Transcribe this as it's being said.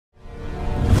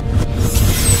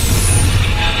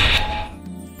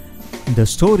The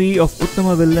story of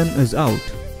Uthama Villain is out.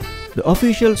 The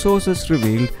official sources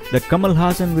revealed that Kamal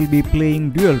Haasan will be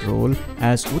playing dual role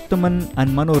as Uthaman and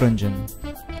Manoranjan.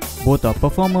 Both are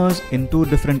performers in two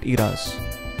different eras.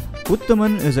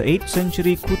 Uthaman is a 8th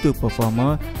century koothu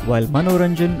performer, while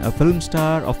Manoranjan a film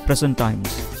star of present times.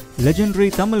 Legendary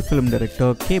Tamil film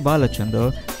director K.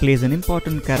 Balachandar plays an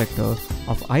important character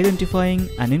of identifying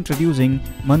and introducing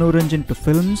Manoranjan to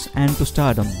films and to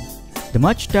stardom. The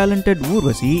much talented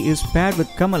Urvasi is paired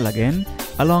with Kamal again,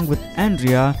 along with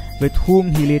Andrea, with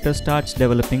whom he later starts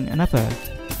developing an affair.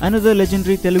 Another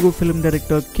legendary Telugu film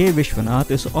director K. Vishwanath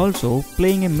is also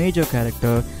playing a major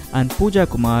character, and Pooja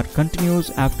Kumar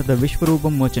continues after the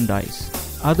Vishwarupam merchandise.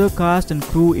 Other cast and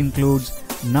crew includes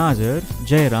Nazir,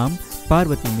 Jairam,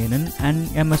 Parvati Menon and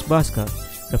M.S. Bhaskar.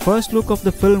 The first look of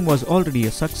the film was already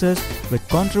a success with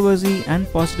controversy and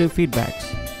positive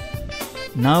feedbacks.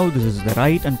 Now this is the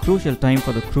right and crucial time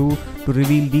for the crew to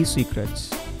reveal these secrets.